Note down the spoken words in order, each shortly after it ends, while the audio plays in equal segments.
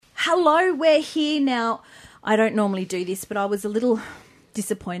Hello, we're here now. I don't normally do this, but I was a little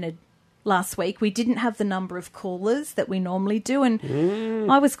disappointed last week. We didn't have the number of callers that we normally do, and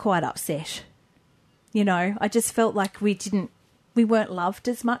I was quite upset. You know, I just felt like we weren't loved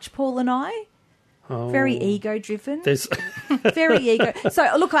as much, Paul and I. Very ego-driven. Very ego. So,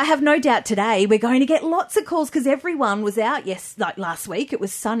 look, I have no doubt today we're going to get lots of calls because everyone was out, like last week. It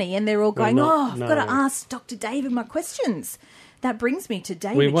was sunny and they're all going, I've got to ask Dr. David my questions. That brings me to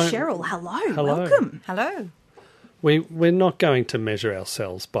David Sherrill. Hello. Welcome. Hello. We're not going to measure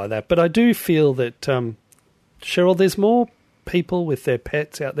ourselves by that, but I do feel that, Cheryl, there's more people with their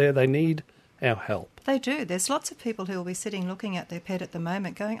pets out there. They need our help. They do. There's lots of people who will be sitting looking at their pet at the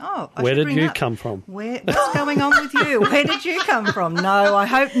moment going, where did you come from? What's going on with you? Where did you come from? No, I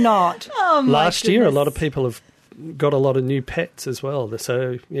hope not. Oh, my Last year, a lot of people have got a lot of new pets as well.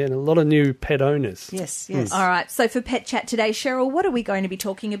 So, yeah, a lot of new pet owners. Yes. All right. So for Pet Chat today, Cheryl, what are we going to be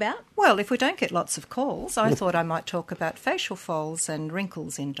talking about? Well, if we don't get lots of calls, I thought I might talk about facial folds and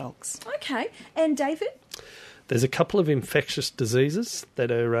wrinkles in dogs. Okay. And David? There's a couple of infectious diseases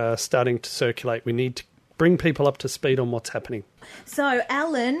that are starting to circulate. We need to bring people up to speed on what's happening. So,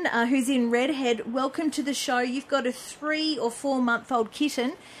 Alan, who's in Redhead, welcome to the show. You've got a 3 or 4 month old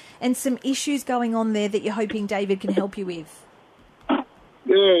kitten and some issues going on there that you're hoping David can help you with. Yeah,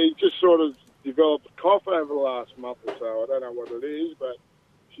 he just sort of developed a cough over the last month or so. I don't know what it is, but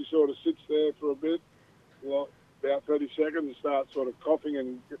she sort of sits there for a bit, about 30 seconds, and starts sort of coughing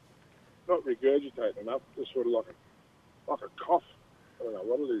and not regurgitating enough, just sort of like a cough. I don't know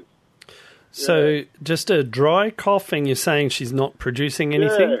what it is. So just a dry cough, and you're saying she's not producing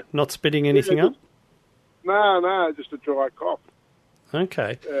anything, not spitting anything up? No, just a dry cough.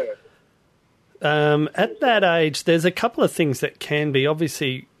 Okay. Yeah. At that age, there's a couple of things that can be.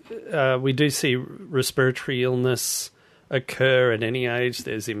 Obviously, we do see respiratory illness occur at any age.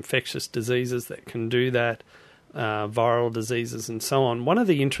 There's infectious diseases that can do that, viral diseases and so on. One of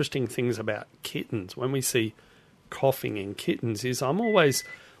the interesting things about kittens, when we see coughing in kittens, is I'm always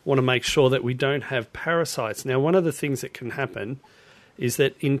want to make sure that we don't have parasites. Now, one of the things that can happen is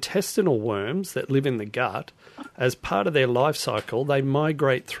that intestinal worms that live in the gut, as part of their life cycle, they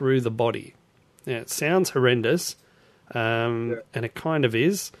migrate through the body. Now, it sounds horrendous, and it kind of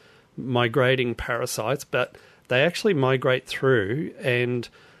is, migrating parasites, but they actually migrate through. And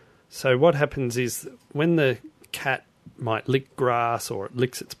so what happens is when the cat might lick grass or it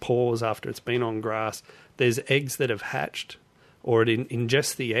licks its paws after it's been on grass, there's eggs that have hatched, or it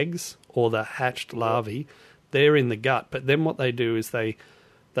ingests the eggs or the hatched larvae. They're in the gut, but then what they do is they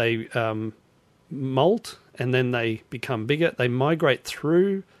molt, and then they become bigger. They migrate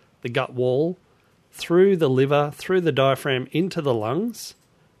through the gut wall, through the liver, through the diaphragm, into the lungs,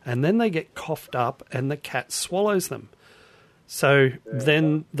 and then they get coughed up and the cat swallows them. So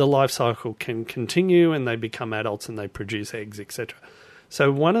then the life cycle can continue and they become adults and they produce eggs, etc.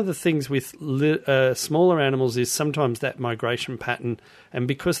 So one of the things with smaller animals is sometimes that migration pattern, and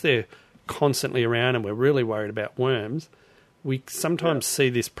because they're constantly around and we're really worried about worms, we sometimes see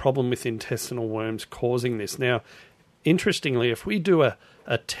this problem with intestinal worms causing this. Now, interestingly, if we do a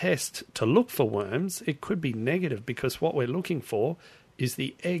test to look for worms, it could be negative because what we're looking for is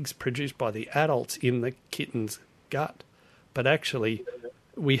the eggs produced by the adults in the kitten's gut. But actually,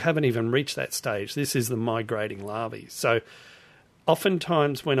 we haven't even reached that stage. This is the migrating larvae. So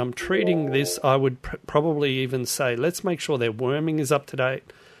oftentimes when I'm treating this, I would probably even say, let's make sure their worming is up to date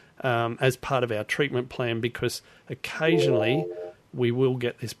as part of our treatment plan, because occasionally we will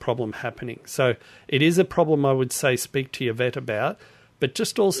get this problem happening. So it is a problem I would say speak to your vet about, but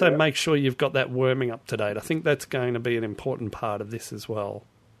just also make sure you've got that worming up to date. I think that's going to be an important part of this as well.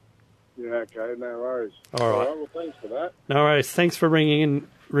 Yeah, okay, no worries. All right. Well, thanks for that. No worries. Thanks for ringing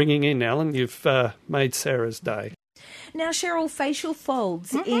in, Alan. You've made Sarah's day. Now, Cheryl, facial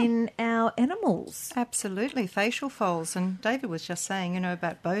folds in our animals. Absolutely, facial folds. And David was just saying,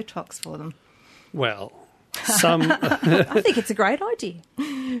 about Botox for them. Well, some... I think it's a great idea.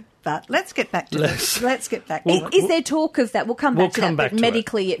 But let's get back to this. Let's get back to it. Is there talk of that? We'll come back to that. But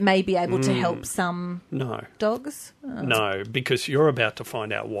medically, it may be able to help some dogs? No, because you're about to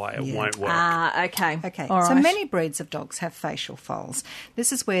find out why it won't work. Okay. All right. So many breeds of dogs have facial folds.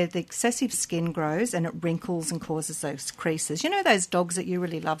 This is where the excessive skin grows and it wrinkles and causes those creases. You know those dogs that you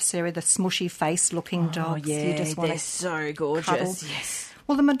really love, Sarah, the smushy face-looking dogs? Yeah, you just want they're so gorgeous. Cuddle. Yes.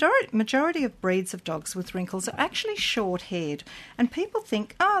 Well, the majority of breeds of dogs with wrinkles are actually short-haired, and people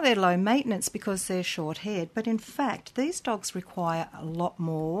think, they're low maintenance because they're short-haired, but in fact, these dogs require a lot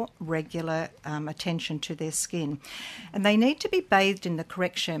more regular attention to their skin, and they need to be bathed in the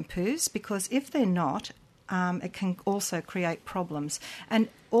correct shampoos, because if they're not, it can also create problems. And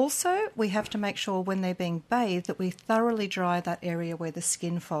also, we have to make sure when they're being bathed that we thoroughly dry that area where the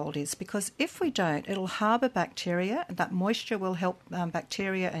skin fold is, because if we don't, it'll harbour bacteria. That moisture will help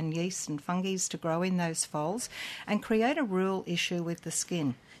bacteria and yeast and fungi to grow in those folds and create a real issue with the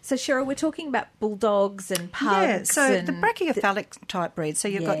skin. So, Cheryl, we're talking about bulldogs and pugs. Yeah, so and the brachycephalic type breeds. So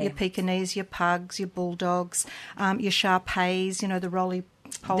you've got your Pekingese, your pugs, your bulldogs, your Shar-Peis, the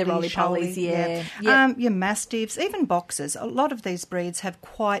roly-polies, yeah. Your mastiffs, even boxers. A lot of these breeds have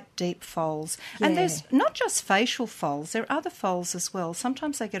quite deep folds. Yeah. And there's not just facial folds, there are other folds as well.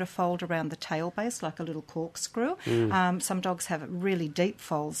 Sometimes they get a fold around the tail base, like a little corkscrew. Some dogs have really deep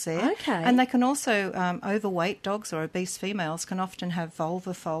folds there. Okay. And they can also, overweight dogs or obese females can often have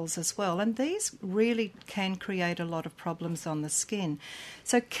vulvar folds as well. And these really can create a lot of problems on the skin.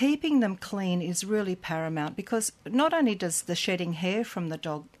 So keeping them clean is really paramount, because not only does the shedding hair from the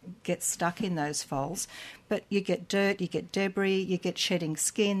dog get stuck in those folds, but you get dirt, you get debris, you get shedding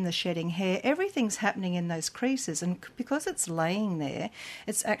skin, the shedding hair, everything's happening in those creases, and because it's laying there,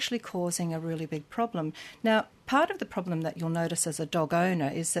 it's actually causing a really big problem. Now, part of the problem that you'll notice as a dog owner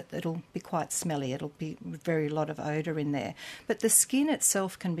is that it'll be quite smelly, it'll be very lot of odour in there, but the skin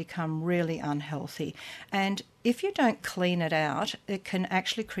itself can become really unhealthy, and if you don't clean it out, it can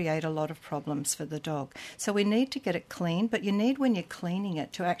actually create a lot of problems for the dog. So we need to get it clean, but you need, when you're cleaning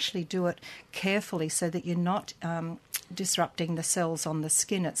it, to actually do it carefully so that you're not disrupting the cells on the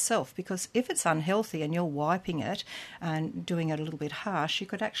skin itself, because if it's unhealthy and you're wiping it and doing it a little bit harsh, you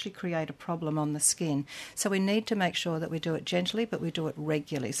could actually create a problem on the skin. So we need to make sure that we do it gently, but we do it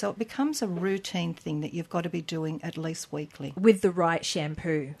regularly. So it becomes a routine thing that you've got to be doing at least weekly. With the right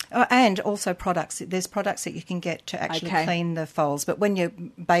shampoo. And also products. There's products that you can get to actually clean the folds. But when you're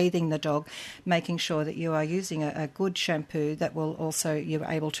bathing the dog, making sure that you are using a good shampoo that will also, you're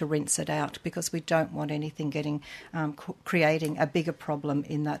able to rinse it out, because we don't want anything getting creating a bigger problem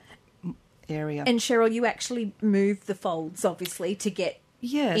in that area. And Cheryl, you actually move the folds, obviously, to get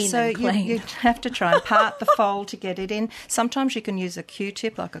so you have to try and part the fold to get it in. Sometimes you can use a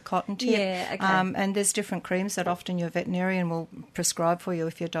Q-tip, like a cotton tip. Yeah, okay. And there's different creams that often your veterinarian will prescribe for you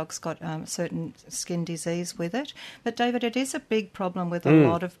if your dog's got certain skin disease with it. But David, it is a big problem with a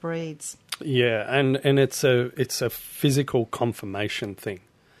lot of breeds. Yeah, and it's a physical confirmation thing.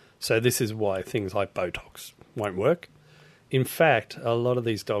 So this is why things like Botox won't work. In fact, a lot of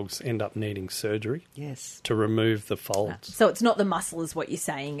these dogs end up needing surgery to remove the folds. So it's not the muscle is what you're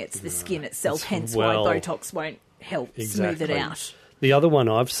saying, it's the skin itself, hence why Botox won't help smooth it out. The other one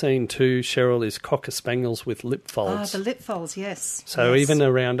I've seen too, Cheryl, is Cocker Spaniels with lip folds. The lip folds, yes. So even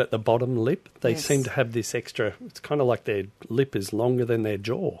around at the bottom lip, they seem to have this extra, it's kind of like their lip is longer than their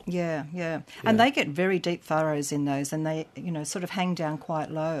jaw. Yeah. And they get very deep furrows in those, and they, sort of hang down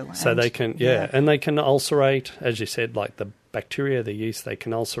quite low. So they can, and they can ulcerate, as you said, like the bacteria, the yeast, they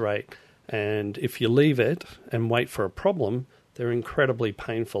can ulcerate. And if you leave it and wait for a problem, they're incredibly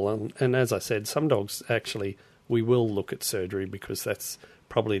painful. And as I said, some dogs actually, we will look at surgery because that's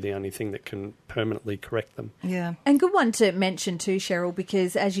probably the only thing that can permanently correct them. Yeah. And good one to mention too, Cheryl,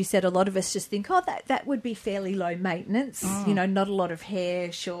 because as you said, a lot of us just think, that would be fairly low maintenance, not a lot of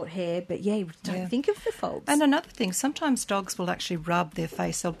hair, short hair, but we don't think of the folds. And another thing, sometimes dogs will actually rub their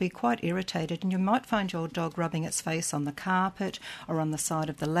face. They'll be quite irritated, and you might find your dog rubbing its face on the carpet or on the side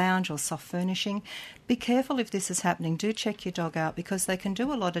of the lounge or soft furnishing. Be careful if this is happening. Do check your dog out, because they can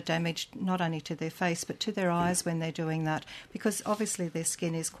do a lot of damage not only to their face but to their eyes when they're doing that, because obviously their skin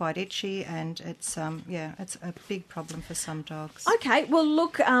is quite itchy, and it's a big problem for some dogs. Okay, well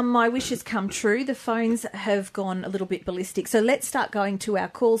look, my wish has come true. The phones have gone a little bit ballistic, so let's start going to our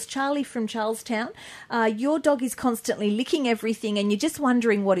calls. Charlie from Charlestown, your dog is constantly licking everything and you're just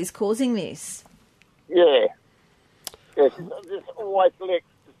wondering what is causing this. Yeah. Yes, just always licks.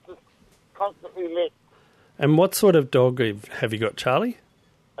 Just constantly licks. And what sort of dog have you got, Charlie?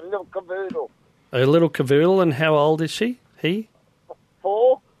 A little cavoodle. A little cavoodle, and how old is she? He?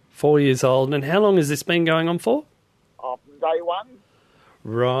 4. 4 years old. And how long has this been going on for? From day one.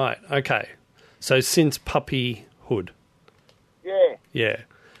 Right, okay. So since puppyhood? Yeah.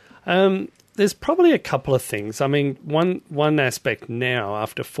 Yeah. There's probably a couple of things. I mean, one aspect now,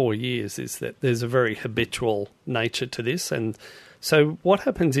 after 4 years, is that there's a very habitual nature to this. And so what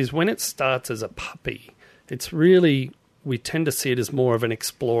happens is when it starts as a puppy, it's really, we tend to see it as more of an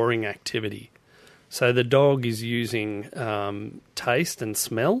exploring activity. So the dog is using taste and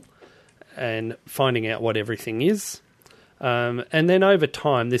smell and finding out what everything is. And then over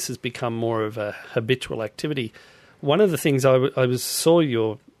time, this has become more of a habitual activity. One of the things I saw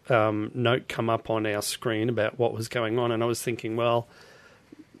your note come up on our screen about what was going on, and I was thinking, well,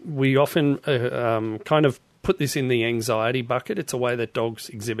 we often kind of put this in the anxiety bucket. It's a way that dogs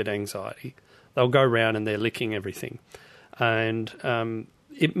exhibit anxiety. They'll go around and they're licking everything. And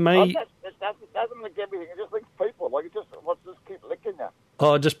it may... It doesn't lick everything. It just licks people. Like, it just wants to just keep licking you.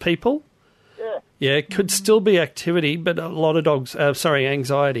 Oh, just people? Yeah. Yeah, it could still be activity, but a lot of dogs...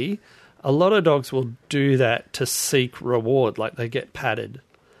 anxiety. A lot of dogs will do that to seek reward, like they get patted.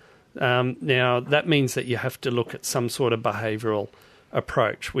 Now, that means that you have to look at some sort of behavioural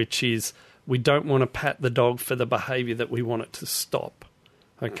approach, which is we don't want to pat the dog for the behaviour that we want it to stop.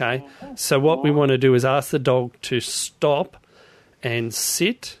 Okay? So what we want to do is ask the dog to stop and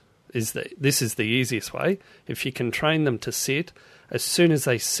sit. This is the easiest way. If you can train them to sit, as soon as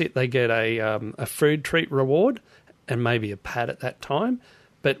they sit, they get a food treat reward and maybe a pat at that time.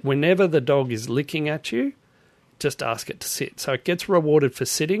 But whenever the dog is licking at you, just ask it to sit. So it gets rewarded for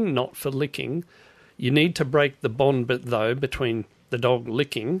sitting, not for licking. You need to break the bond, though, between the dog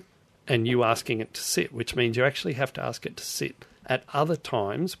licking and you asking it to sit, which means you actually have to ask it to sit at other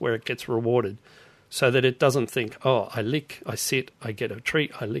times where it gets rewarded so that it doesn't think, oh, I lick, I sit, I get a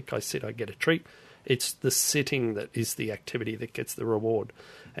treat, I lick, I sit, I get a treat. It's the sitting that is the activity that gets the reward.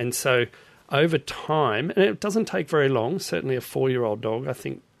 And so over time, and it doesn't take very long, certainly a 4-year-old dog, I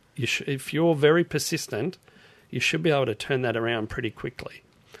think if you're very persistent, you should be able to turn that around pretty quickly.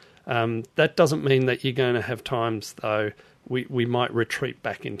 That doesn't mean that you're going to have times, though, we might retreat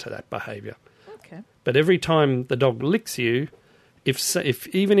back into that behaviour. Okay. But every time the dog licks you,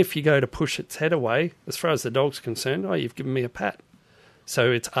 even if you go to push its head away, as far as the dog's concerned, oh, you've given me a pat.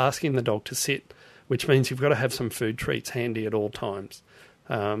 So it's asking the dog to sit, which means you've got to have some food treats handy at all times.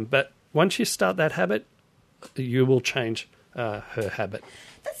 But once you start that habit, you will change her habit.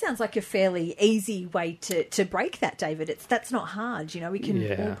 That sounds like a fairly easy way to break that, David. That's not hard. We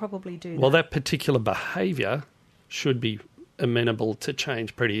can all probably do that. Well, that particular behaviour should be amenable to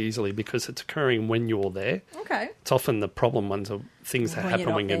change pretty easily because it's occurring when you're there. Okay. It's often the problem ones are things that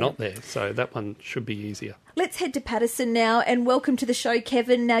happen when you're not there. So that one should be easier. Let's head to Patterson now, and welcome to the show,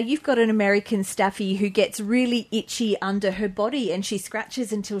 Kevin. Now, you've got an American Staffy who gets really itchy under her body and she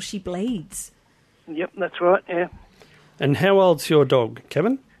scratches until she bleeds. Yep, that's right, yeah. And how old's your dog,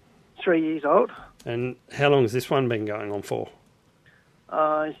 Kevin? 3 years old. And how long has this one been going on for?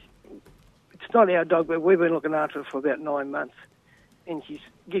 It's not our dog, but we've been looking after her for about 9 months, and she's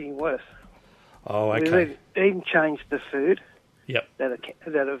getting worse. Oh, okay. We've even changed the food. Yep. That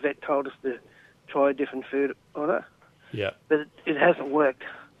a vet told us to try a different food on her. Yep. But it hasn't worked.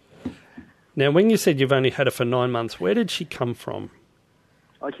 Now, when you said you've only had her for 9 months, where did she come from?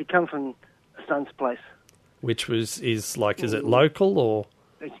 She come from a son's place. Which is it local or?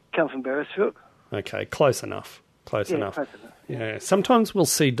 She come from Beresfield. Okay, close enough. Close enough. Close enough. Yeah. Sometimes we'll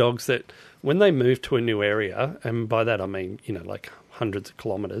see dogs that when they move to a new area, and by that I mean, like hundreds of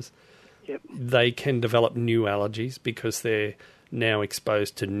kilometres, Yep. they can develop new allergies because they're now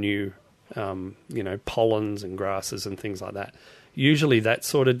exposed to new, pollens and grasses and things like that. Usually that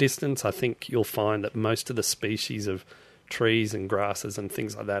sort of distance, I think you'll find that most of the species of trees and grasses and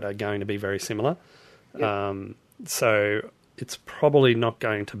things like that are going to be very similar. Yep. So it's probably not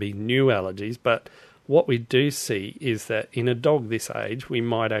going to be new allergies, but what we do see is that in a dog this age, we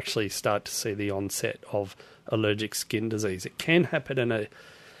might actually start to see the onset of allergic skin disease. It can happen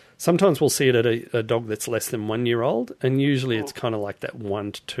sometimes we'll see it at a dog that's less than 1 year old, and usually it's kind of like that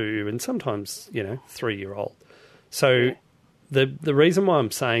 1 to 2, and sometimes, 3 year old. So the reason why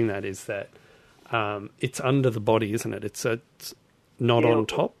I'm saying that is that it's under the body, isn't it? It's not on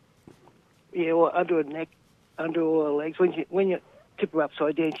top. Yeah, well, under her neck, under all her legs. When you tip her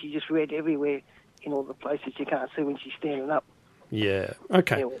upside down, she's just red everywhere in all the places you can't see when she's standing up. Yeah.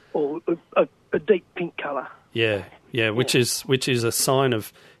 Okay. Yeah, or a deep pink colour. Yeah. Which is a sign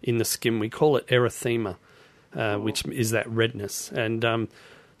of in the skin. We call it erythema, which is that redness, and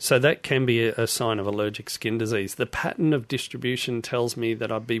so that can be a sign of allergic skin disease. The pattern of distribution tells me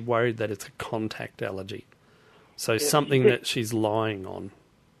that I'd be worried that it's a contact allergy, so something that she's lying on.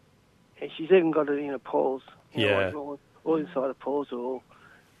 And she's even got it in her paws. All inside her paws are all.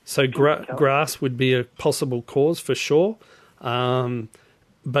 So grass would be a possible cause for sure.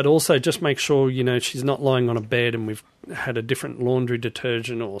 But also just make sure, she's not lying on a bed and we've had a different laundry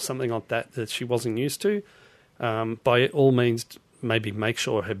detergent or something like that she wasn't used to. By all means, maybe make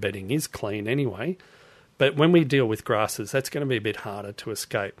sure her bedding is clean anyway. But when we deal with grasses, that's going to be a bit harder to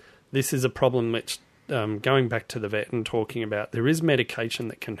escape. This is a problem which, going back to the vet and talking about, there is medication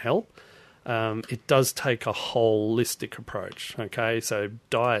that can help. It does take a holistic approach, okay? So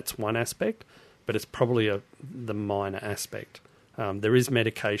diet's one aspect, but it's probably the minor aspect. There is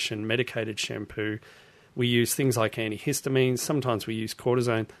medication, medicated shampoo, We use things like antihistamines. Sometimes we use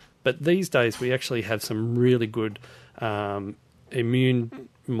cortisone. But these days we actually have some really good immune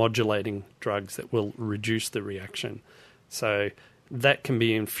modulating drugs that will reduce the reaction. So that can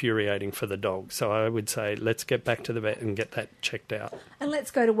be infuriating for the dog. So I would say let's get back to the vet and get that checked out. And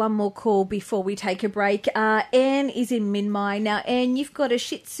let's go to one more call before we take a break. Anne is in Minmai. Now, Anne, you've got a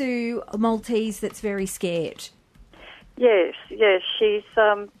Shih Tzu Maltese that's very scared. Yes. She's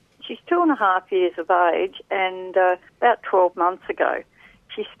 2.5 years of age, and about 12 months ago,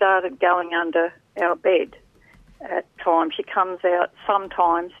 she started going under our bed at times. She comes out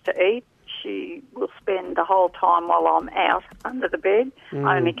sometimes to eat. She will spend the whole time while I'm out under the bed.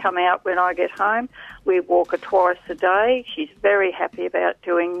 I only come out when I get home. We walk her twice a day. She's very happy about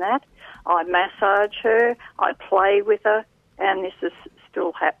doing that. I massage her. I play with her, and this is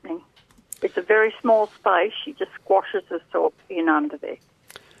still happening. It's a very small space. She just squashes herself in under there.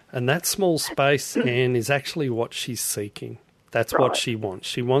 And that small space, Anne, is actually what she's seeking. That's what she wants.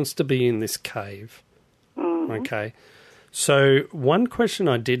 She wants to be in this cave. Okay. So one question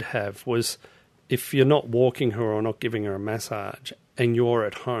I did have was, if you're not walking her or not giving her a massage and you're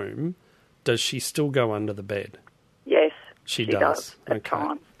at home, does she still go under the bed? Yes, she does. At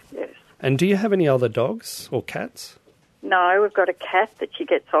times, yes. And do you have any other dogs or cats? No, we've got a cat that she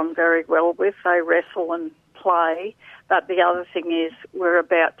gets on very well with. They wrestle and play. But the other thing is we're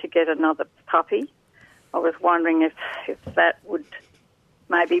about to get another puppy. I was wondering if that would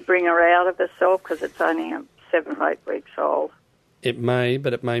maybe bring her out of herself, because it's only 7 or 8 weeks old. It may,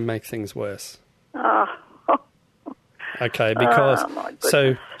 but it may make things worse. Oh. Okay, because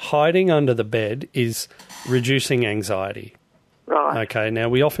so hiding under the bed is reducing anxiety. Right. Okay, now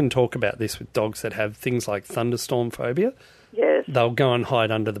we often talk about this with dogs that have things like thunderstorm phobia. Yes. They'll go and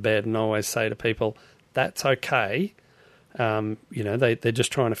hide under the bed, and I always say to people, that's okay. They're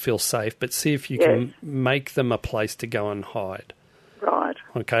just trying to feel safe, but see if you can make them a place to go and hide. Right.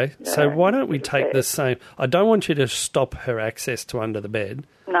 Okay, Yeah. so why don't we take the same... I don't want you to stop her access to under the bed.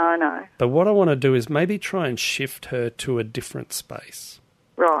 No. But what I want to do is maybe try and shift her to a different space.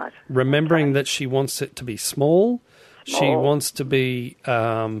 Right. Remembering that she wants it to be small. She wants to be,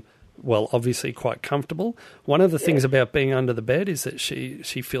 obviously quite comfortable. One of the things about being under the bed is that she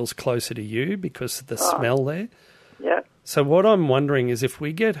feels closer to you because of the smell there. Yeah. So what I'm wondering is if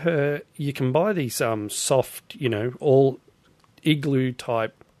we get her... You can buy these soft, all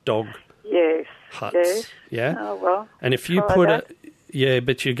igloo-type dog huts. Yes. Yeah? Oh, well. And if you put it... Yeah,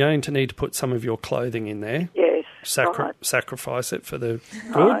 but you're going to need to put some of your clothing in there. Yes. Sacrifice it for the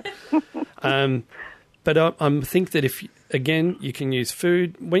good. But I think that if, again, you can use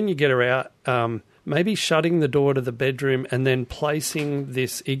food. When you get her out, maybe shutting the door to the bedroom and then placing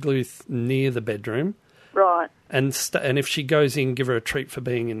this igloo near the bedroom. Right. And if she goes in, give her a treat for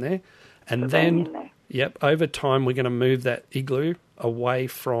being in there. And then, over time, we're going to move that igloo away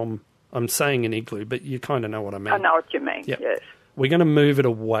from... I'm saying an igloo, but you kind of know what I mean. I know what you mean, yes. We're going to move it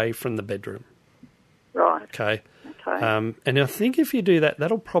away from the bedroom. Right. Okay. And I think if you do that,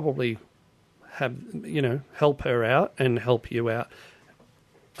 that'll probably have, help her out and help you out.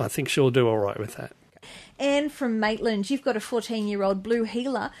 I think she'll do all right with that. Anne from Maitland, you've got a 14-year-old blue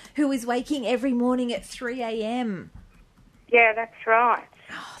heeler who is waking every morning at 3 a.m. Yeah, that's right.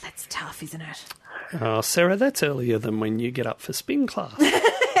 Oh, that's tough, isn't it? Oh, Sarah, that's earlier than when you get up for spin class.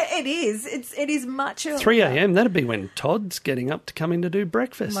 It is. It is much earlier. 3 a.m, that'd be when Todd's getting up to come in to do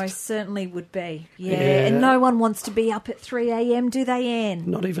breakfast. Most certainly would be. Yeah. And no one wants to be up at 3 a.m, do they, Anne?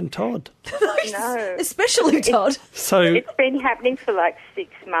 Not even Todd. No. Especially Todd. So it's been happening for like 6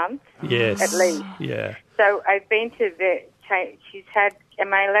 months. Yes. At least. Yeah. So I've been to she's had,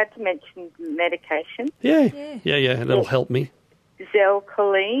 am I allowed to mention medication? Yeah. It'll help me.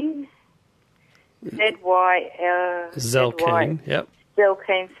 Zelcoline. Zelkine, yep.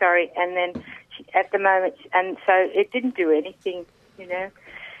 Zelkine, sorry. And then at the moment, and so it didn't do anything,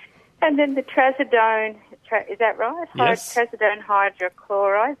 And then the trazodone, is that right? Yes. Trazodone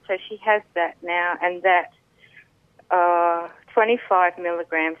hydrochloride. So she has that now, and that 25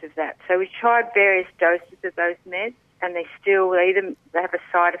 milligrams of that. So we tried various doses of those meds, and they have a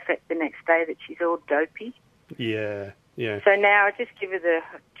side effect the next day that she's all dopey. Yeah. So now I just give her the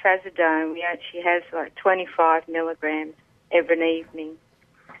trazodone. She has like 25 milligrams every evening,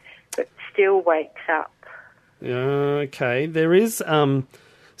 but still wakes up. Okay. There is...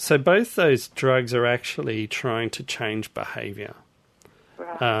 So both those drugs are actually trying to change behaviour.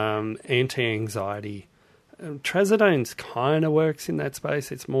 Right. Anti-anxiety. Trazodone kind of works in that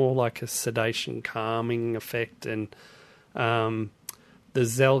space. It's more like a sedation calming effect. And the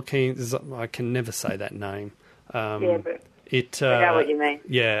Zelkine, I can never say that name. But I know what you mean.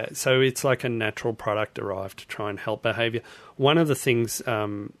 Yeah, so it's like a natural product derived to try and help behaviour. One of the things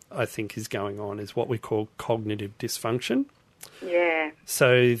I think is going on is what we call cognitive dysfunction. Yeah.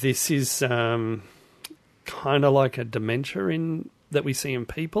 So this is kind of like a dementia that we see in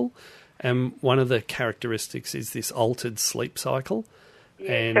people, and one of the characteristics is this altered sleep cycle.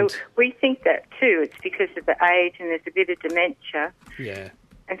 Yeah, and so we think that too. It's because of the age and there's a bit of dementia. yeah,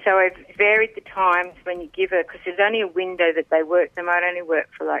 And so I've varied the times when you give her, because there's only a window that they work. They might only work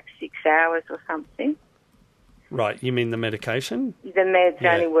for like 6 hours or something. right. You mean the medication? The meds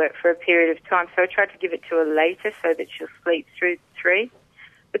Yeah. only work for a period of time. So I tried to give it to her later so that she'll sleep through 3.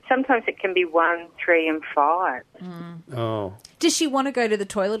 But sometimes it can be 1, 3 and 5. Oh, Does she want to go to the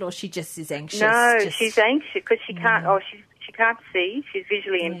toilet, or she just is anxious? No, Just- she's anxious because she can't. She can't see. She's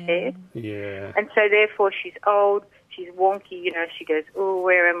visually impaired, yeah. and so therefore she's old. She's wonky. You know, she goes, "Oh,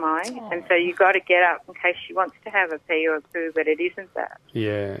 where am I?" And so you got to get up in case she wants to have a pee or a poo, but it isn't that.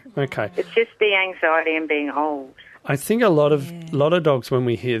 Yeah. Okay. It's just the anxiety and being old. I think a lot of dogs, when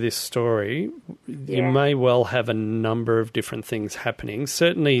we hear this story, you may well have a number of different things happening.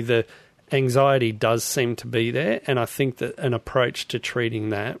 Certainly, the anxiety does seem to be there, and I think that an approach to treating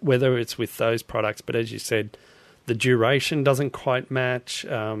that, whether it's with those products, but as you said, the duration doesn't quite match,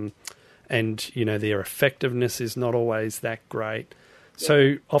 and you know their effectiveness is not always that great.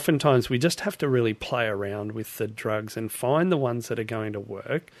 So oftentimes we just have to really play around with the drugs and find the ones that are going to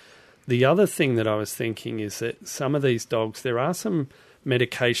work. The other thing that I was thinking is that some of these dogs, there are some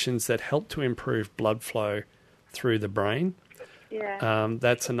medications that help to improve blood flow through the brain. Yeah.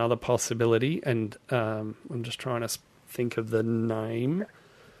 That's another possibility, and I'm just trying to think of the name.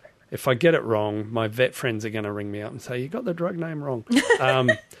 If I get it wrong, my vet friends are going to ring me up and say, you got the drug name wrong.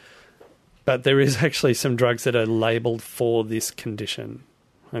 But there is actually some drugs that are labelled for this condition,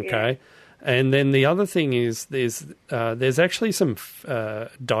 okay? Yeah. And then the other thing is there's actually some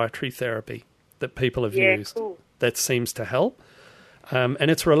dietary therapy that people have used that seems to help. And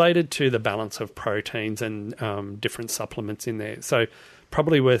it's related to the balance of proteins and different supplements in there. So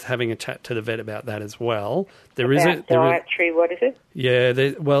probably worth having a chat to the vet about that as well. What is it? Yeah,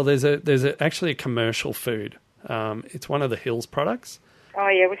 there's actually a commercial food. It's one of the Hills products. Oh,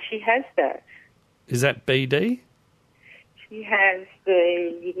 yeah, well, she has that. Is that BD? She has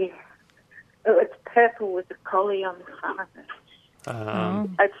it's purple with the collie on the front of it.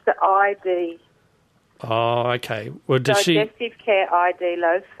 It's the ID. Oh, okay. Well, does Digestive Care ID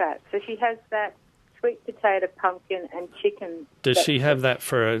low fat. So she has that sweet potato, pumpkin, and chicken. Does she have that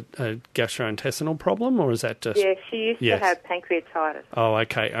for a gastrointestinal problem, or is that just... Yeah, she used to have pancreatitis. Oh,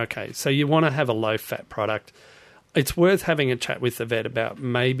 okay. So you want to have a low-fat product. It's worth having a chat with the vet about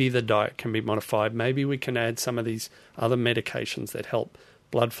maybe the diet can be modified. Maybe we can add some of these other medications that help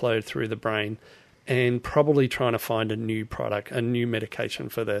blood flow through the brain, and probably trying to find a new product, a new medication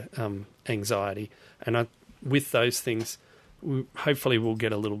for the anxiety. And with those things, hopefully we'll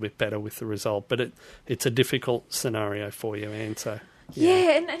get a little bit better with the result. But it's a difficult scenario for you, Anne. So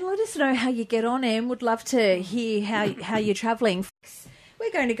yeah, and let us know how you get on, Anne. Would love to hear how you're travelling.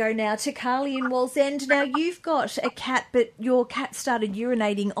 We're going to go now to Carly in Wallsend. Now, you've got a cat, but your cat started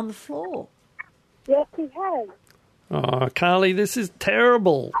urinating on the floor. Yes, he has. Oh, Carly, this is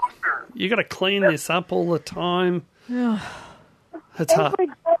terrible. You got to clean this up all the time. It's hard.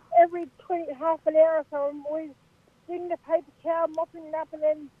 Every half an hour or so, I'm always doing the paper towel, mopping it up, and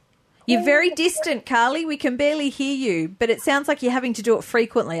then... You're very distant, Carly. We can barely hear you, but it sounds like you're having to do it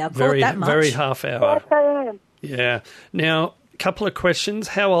frequently. I'll call it that much. Very half hour. Yes, I am. Yeah. Now, a couple of questions.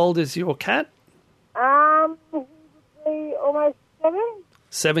 How old is your cat? He's almost 7.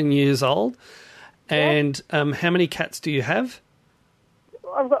 7 years old. And how many cats do you have?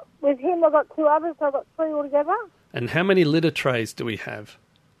 With him, I've got 2 others, so I've got 3 altogether. And how many litter trays do we have?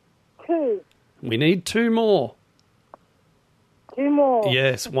 2. We need 2 more. 2 more.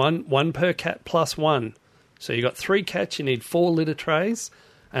 Yes, one per cat plus 1. So you got 3 cats, you need 4 litter trays.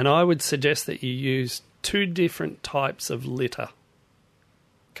 And I would suggest that you use 2 different types of litter.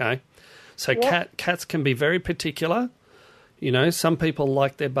 Okay? So cats can be very particular. You know, some people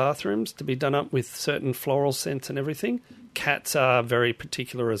like their bathrooms to be done up with certain floral scents and everything. Cats are very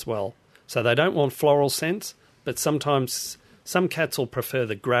particular as well. So they don't want floral scents, but sometimes some cats will prefer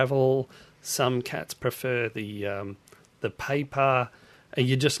the gravel, some cats prefer the paper, and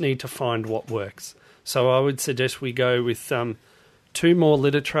you just need to find what works. So I would suggest we go with 2 more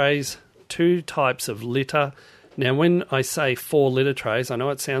litter trays, 2 types of litter. Now, when I say 4 litter trays, I know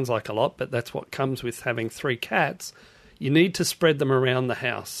it sounds like a lot, but that's what comes with having 3 cats. You need to spread them around the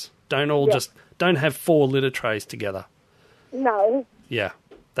house. Don't have 4 litter trays together. No. Yeah,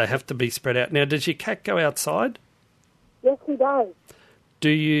 they have to be spread out. Now, does your cat go outside? Yes, he does. Do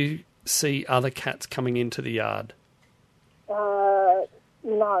you see other cats coming into the yard?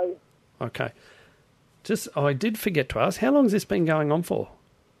 No. Okay. I did forget to ask, how long has this been going on for?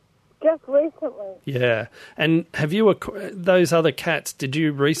 Just recently. Yeah. And have you, those other cats, did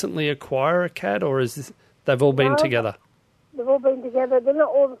you recently acquire a cat, or they've all been together? They've all been together. They're not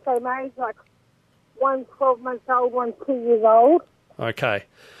all the same age, like one's 12 months old, one's 2 years old. Okay.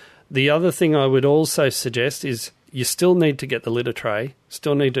 The other thing I would also suggest is you still need to get the litter tray,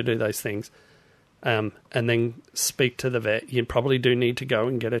 still need to do those things, and then speak to the vet. You probably do need to go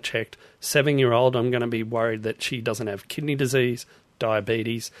and get her checked. 7-year-old, I'm going to be worried that she doesn't have kidney disease,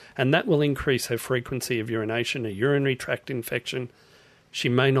 diabetes, and that will increase her frequency of urination, a urinary tract infection. She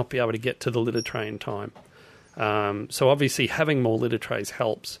may not be able to get to the litter tray in time. So obviously having more litter trays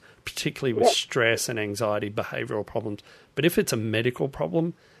helps, particularly with stress and anxiety, behavioural problems. But if it's a medical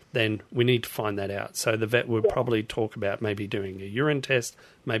problem, then we need to find that out. So the vet would probably talk about maybe doing a urine test,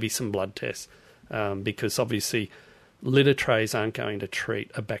 maybe some blood tests, because obviously litter trays aren't going to treat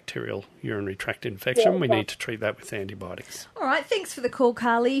a bacterial urinary tract infection. We need to treat that with antibiotics. All right, thanks for the call,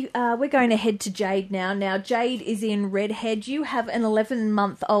 Carly. We're going to head to Jade now. Now, Jade is in Redhead. You have an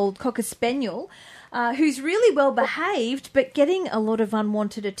 11-month-old Cocker Spaniel who's really well behaved, but getting a lot of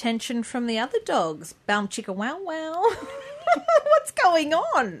unwanted attention from the other dogs. Bow chicka wow wow. What's going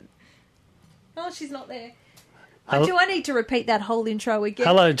on? Oh, she's not there. Do I need to repeat that whole intro again?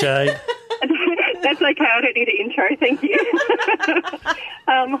 Hello, Jade. That's okay. I don't need an intro. Thank you.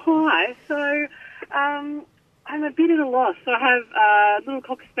 Hi. So I'm a bit at a loss. So I have a little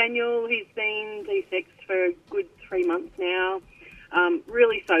Cocker Spaniel. He's been desexed for a good 3 months now.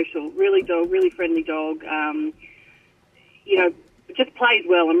 Really social, really friendly dog. Just plays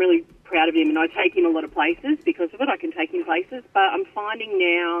well. I'm really proud of him, and I take him a lot of places because of it. I can take him places, but I'm finding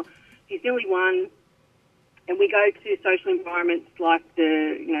now he's nearly 1, and we go to social environments like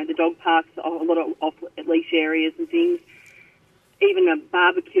the dog parks, a lot of off-leash areas and things, even a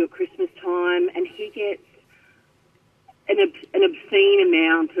barbecue at Christmas time, and he gets an obscene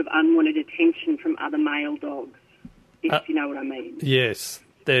amount of unwanted attention from other male dogs, if you know what I mean. Yes,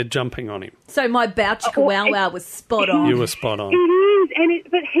 they're jumping on him. So my bow chicka wow wow was spot on. You were spot on. It is,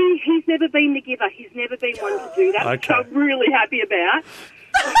 but he's never been the giver. He's never been one to do that, which I'm really happy about.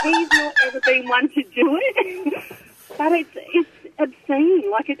 He's not ever been one to do it. But it's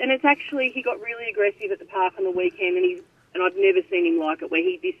obscene. And it's actually, he got really aggressive at the park on the weekend, and I've never seen him like it, where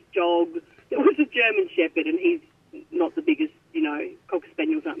this dog, it was a German Shepherd, and he's not the biggest, Cocker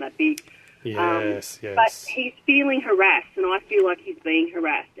Spaniels aren't that big. Yes. But he's feeling harassed, and I feel like he's being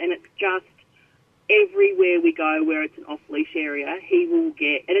harassed, and it's just everywhere we go where it's an off-leash area, he will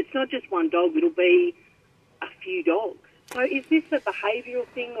get, and it's not just one dog, it'll be a few dogs. So is this a behavioural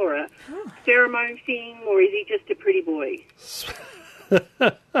thing or a pheromone thing, or is he just a pretty boy?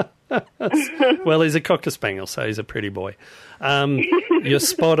 Well, he's a Cocker Spaniel, so he's a pretty boy. You're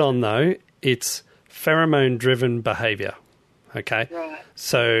spot on, though. It's pheromone-driven behaviour, okay? Right.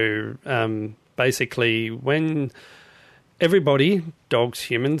 So basically when everybody, dogs,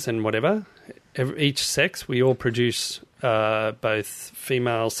 humans and whatever, each sex, we all produce both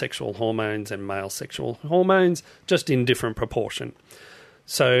female sexual hormones and male sexual hormones, just in different proportion.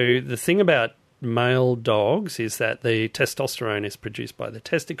 So the thing about male dogs is that the testosterone is produced by the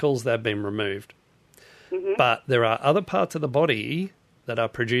testicles. They've been removed. Mm-hmm. But there are other parts of the body that are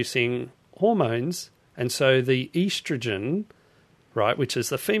producing hormones, and so the estrogen, right, which is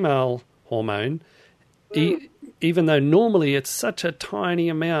the female hormone, even though normally it's such a tiny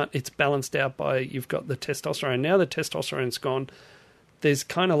amount, it's balanced out by you've got the testosterone. Now the testosterone's gone. There's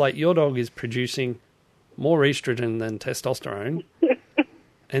kind of like your dog is producing more estrogen than testosterone.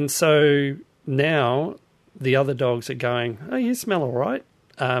 And so now the other dogs are going, oh, you smell all right.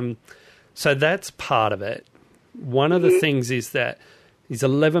 So that's part of it. One of the things is that he's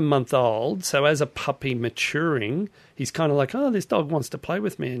 11-month-old, so as a puppy maturing, he's kind of like, oh, this dog wants to play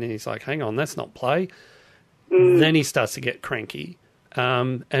with me. And he's like, hang on, that's not play. Then he starts to get cranky.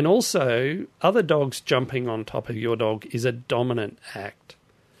 And also, other dogs jumping on top of your dog is a dominant act.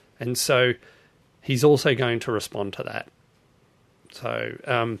 And so he's also going to respond to that.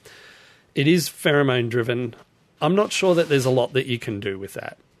 So it is pheromone-driven. I'm not sure that there's a lot that you can do with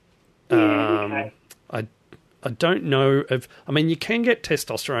that. Okay. I don't know if... I mean, you can get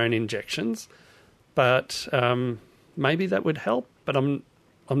testosterone injections, but maybe that would help, but I'm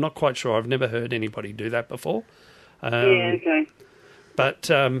not quite sure. I've never heard anybody do that before. Okay.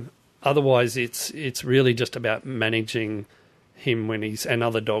 But otherwise, it's really just about managing him when and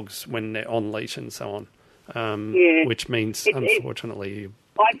other dogs when they're on leash and so on. Which means, unfortunately...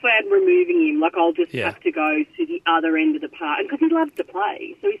 I found removing him, like I'll just have to go to the other end of the park. And because he loves to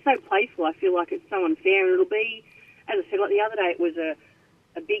play, so he's so playful, I feel like it's so unfair. And it'll be, as I said, like the other day, it was a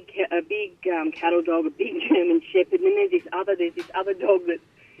big cattle dog, a big German Shepherd, and then there's this other dog that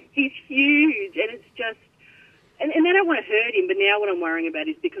he's huge, and it's just, and they don't want to hurt him, but now what I'm worrying about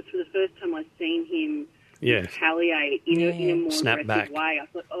is because for the first time I've seen him retaliate in a more aggressive way. I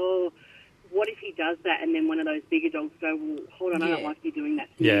thought, oh, what if he does that, and then one of those bigger dogs go, well, hold on, I don't like you doing that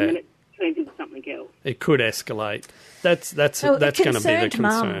to me, and then it turns into something else. It could escalate. That's going to be the concern.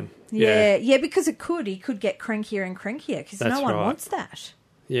 Mum. Yeah, because it could. He could get crankier and crankier because no one wants that.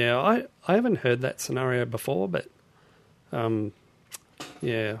 Yeah, I haven't heard that scenario before, but I'm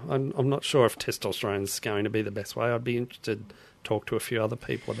not sure if testosterone is going to be the best way. I'd be interested to talk to a few other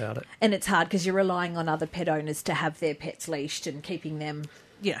people about it. And it's hard because you're relying on other pet owners to have their pets leashed and keeping them,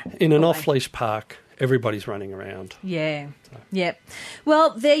 in an off-leash park, everybody's running around. Yeah. So. Yep.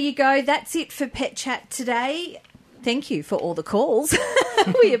 Well, there you go. That's it for Pet Chat today. Thank you for all the calls.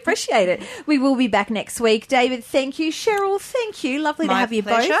 We appreciate it. We will be back next week. David, thank you. Cheryl, thank you. Lovely to have you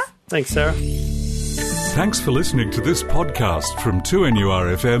both. Thanks, Sarah. Thanks for listening to this podcast from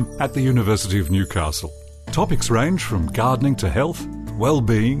 2NURFM at the University of Newcastle. Topics range from gardening to health,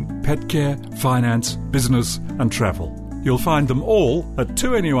 well-being, pet care, finance, business and travel. You'll find them all at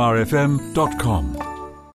 2NURFM.com.